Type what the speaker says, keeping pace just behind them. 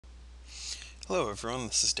Hello everyone,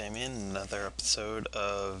 this is Damien, another episode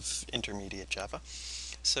of Intermediate Java.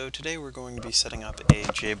 So today we're going to be setting up a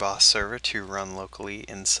Jboss server to run locally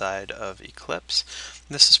inside of Eclipse.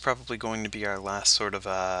 This is probably going to be our last sort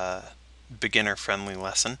of beginner-friendly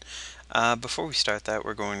lesson. Before we start that,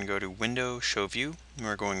 we're going to go to Window, Show View, and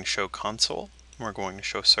we're going to show Console, and we're going to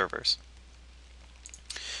show Servers.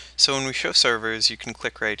 So when we show servers, you can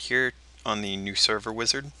click right here on the New Server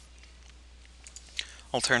wizard.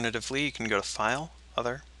 Alternatively, you can go to File,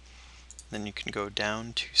 Other, then you can go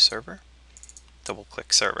down to Server, double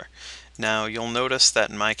click Server. Now you'll notice that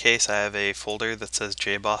in my case I have a folder that says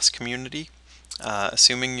Jboss Community.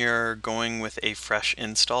 Assuming you're going with a fresh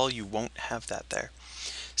install, you won't have that there.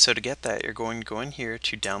 So to get that, you're going to go in here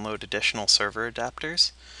to download additional server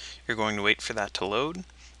adapters. You're going to wait for that to load,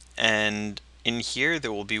 and in here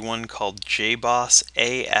there will be one called Jboss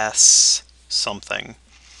AS something.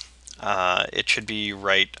 It should be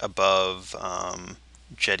right above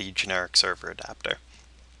Jetty Generic Server Adapter.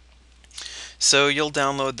 So you'll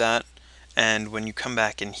download that, and when you come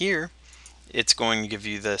back in here, it's going to give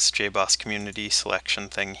you this Jboss Community selection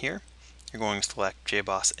thing here. You're going to select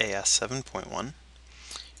Jboss AS 7.1. You're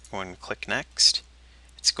going to click Next.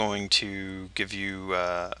 It's going to give you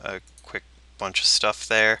a quick bunch of stuff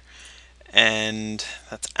there, and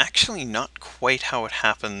that's actually not quite how it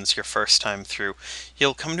happens your first time through.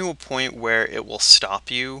 You'll come to a point where it will stop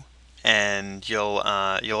you, and you'll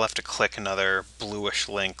have to click another bluish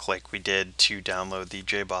link like we did to download the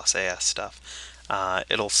Jboss AS stuff.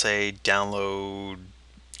 It'll say download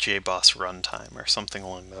Jboss runtime or something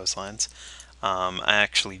along those lines. I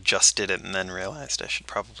actually just did it and then realized I should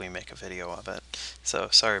probably make a video of it, so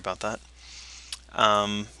sorry about that.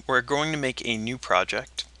 We're going to make a new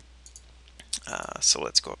project. So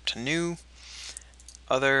let's go up to New,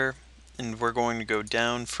 Other, and we're going to go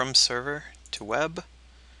down from Server to Web,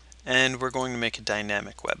 and we're going to make a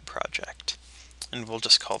dynamic web project. And we'll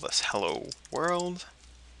just call this Hello World.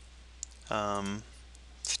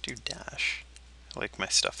 Let's do dash. I like my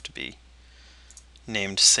stuff to be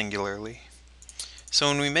named singularly. So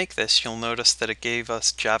when we make this, you'll notice that it gave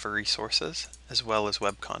us Java resources as well as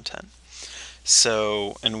web content.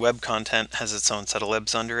 So, and web content has its own set of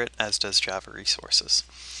libs under it, as does Java resources.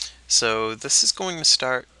 So this is going to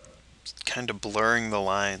start kind of blurring the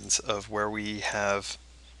lines of where we have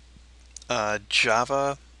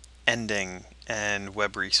Java ending and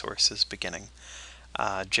web resources beginning.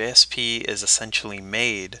 JSP is essentially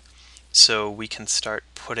made so we can start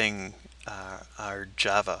putting our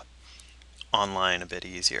Java online a bit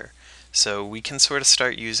easier. So we can sort of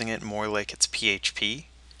start using it more like it's PHP.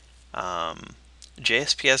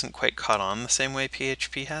 JSP hasn't quite caught on the same way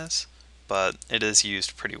PHP has, but it is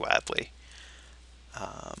used pretty widely.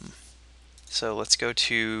 So let's go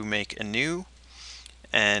to make a new,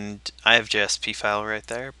 and I have JSP file right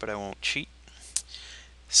there, but I won't cheat.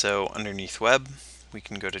 So underneath web, we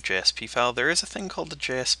can go to JSP file. There is a thing called the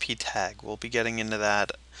JSP tag. We'll be getting into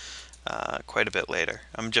that quite a bit later.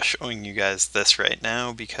 I'm just showing you guys this right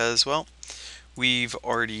now because, well, we've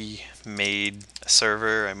already made a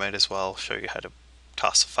server. I might as well show you how to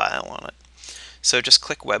toss a file on it. So just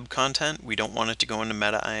click web content. We don't want it to go into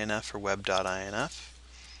meta.inf or web.inf.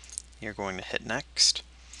 You're going to hit next.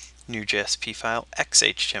 New JSP file,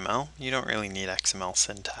 XHTML. You don't really need XML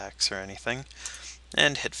syntax or anything.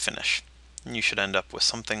 And hit finish. And you should end up with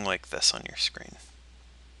something like this on your screen.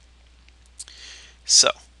 So,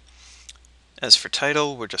 as for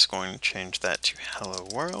title, we're just going to change that to Hello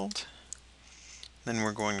World. Then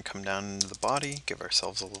we're going to come down into the body, give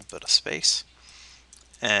ourselves a little bit of space.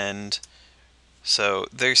 And so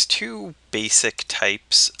there's two basic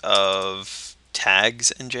types of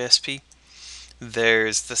tags in JSP.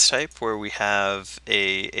 There's this type where we have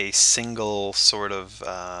a single sort of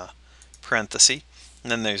parenthesis,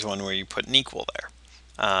 and then there's one where you put an equal there.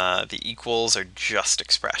 The equals are just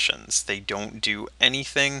expressions. They don't do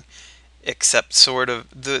anything except sort of,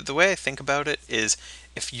 the way I think about it is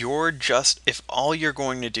if all you're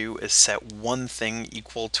going to do is set one thing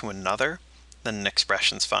equal to another, then an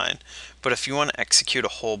expression's fine. But if you want to execute a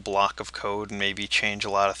whole block of code and maybe change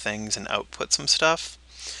a lot of things and output some stuff,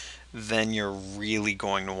 then you're really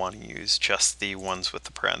going to want to use just the ones with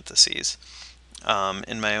the parentheses.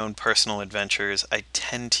 In my own personal adventures, I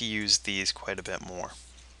tend to use these quite a bit more.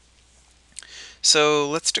 So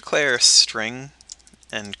let's declare a string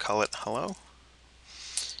and call it hello.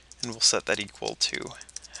 And we'll set that equal to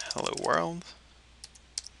hello world.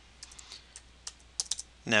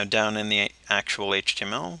 Now down in the actual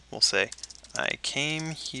HTML, we'll say, I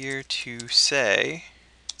came here to say,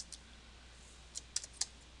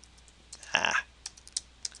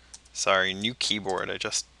 sorry, new keyboard. I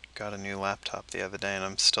just got a new laptop the other day and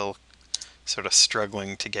I'm still sort of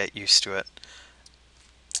struggling to get used to it.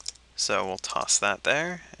 So we'll toss that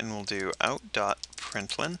there and we'll do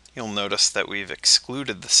out.println. You'll notice that we've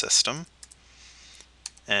excluded the system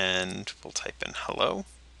and we'll type in hello.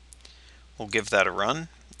 We'll give that a run.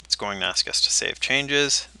 It's going to ask us to save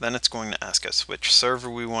changes. Then it's going to ask us which server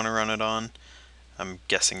we want to run it on. I'm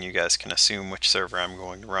guessing you guys can assume which server I'm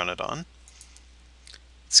going to run it on.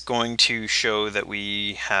 It's going to show that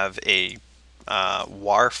we have a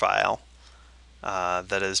WAR file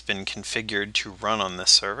that has been configured to run on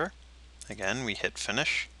this server. Again, we hit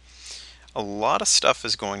finish. A lot of stuff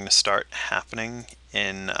is going to start happening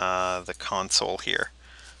in the console here.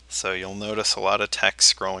 So you'll notice a lot of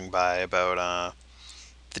text scrolling by about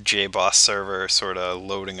the Jboss server sort of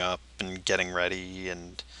loading up and getting ready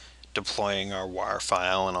and deploying our WAR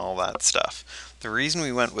file and all that stuff. The reason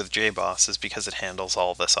we went with Jboss is because it handles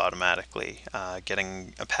all this automatically.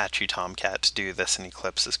 Getting Apache Tomcat to do this in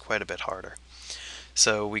Eclipse is quite a bit harder.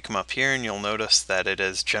 So we come up here and you'll notice that it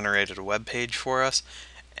has generated a web page for us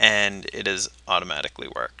and it has automatically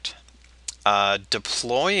worked.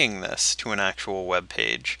 Deploying this to an actual web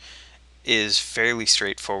page is fairly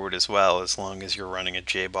straightforward as well, as long as you're running a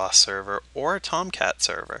Jboss server or a Tomcat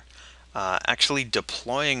server. Actually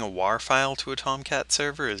deploying a WAR file to a Tomcat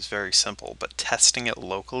server is very simple, but testing it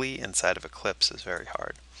locally inside of Eclipse is very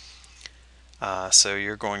hard. So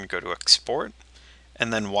you're going to go to export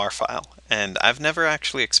and then WAR file. And I've never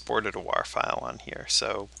actually exported a WAR file on here,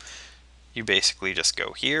 so you basically just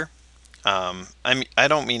go here. I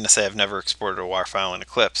don't mean to say I've never exported a WAR file in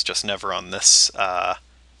Eclipse, just never on this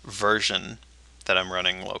version that I'm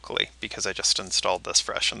running locally, because I just installed this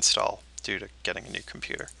fresh install due to getting a new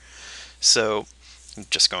computer. So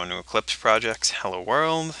just go into Eclipse projects, hello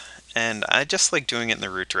world, and I just like doing it in the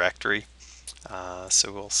root directory.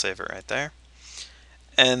 So we'll save it right there.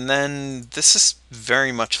 And then this is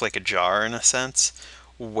very much like a jar in a sense,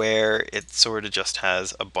 where it sort of just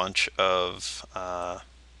has a bunch of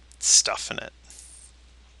stuff in it.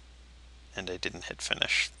 And I didn't hit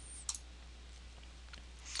finish.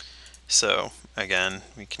 So again,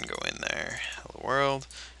 we can go in there, hello world,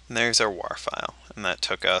 and there's our WAR file. And that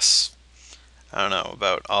took us, I don't know,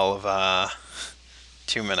 about all of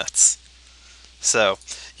 2 minutes. So,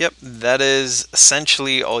 yep, that is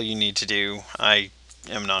essentially all you need to do. I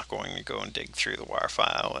am not going to go and dig through the WAR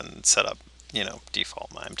file and set up,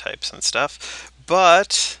 default MIME types and stuff.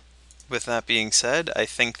 But with that being said, I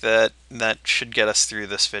think that should get us through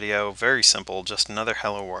this video. Very simple, just another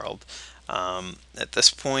hello world. At this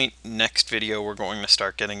point, next video, we're going to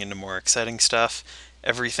start getting into more exciting stuff.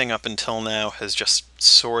 Everything up until now has just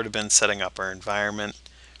sort of been setting up our environment.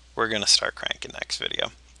 We're going to start cranking next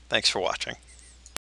video. Thanks for watching.